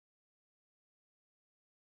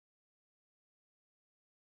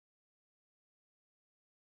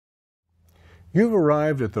You've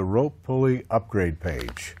arrived at the rope pulley upgrade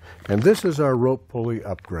page, and this is our rope pulley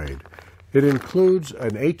upgrade. It includes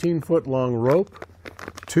an 18-foot long rope,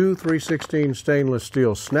 two 3/16 stainless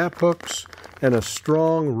steel snap hooks, and a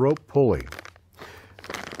strong rope pulley.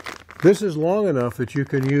 This is long enough that you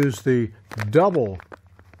can use the double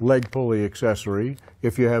leg pulley accessory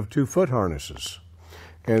if you have 2 foot harnesses.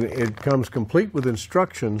 And it comes complete with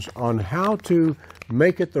instructions on how to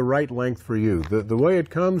make it the right length for you. The way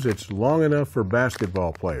it comes, it's long enough for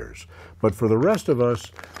basketball players. But for the rest of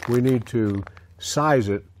us, we need to size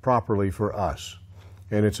it properly for us.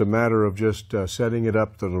 And it's a matter of just setting it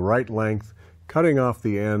up to the right length, cutting off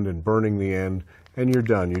the end and burning the end, and you're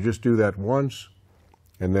done. You just do that once,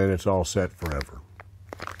 and then it's all set forever.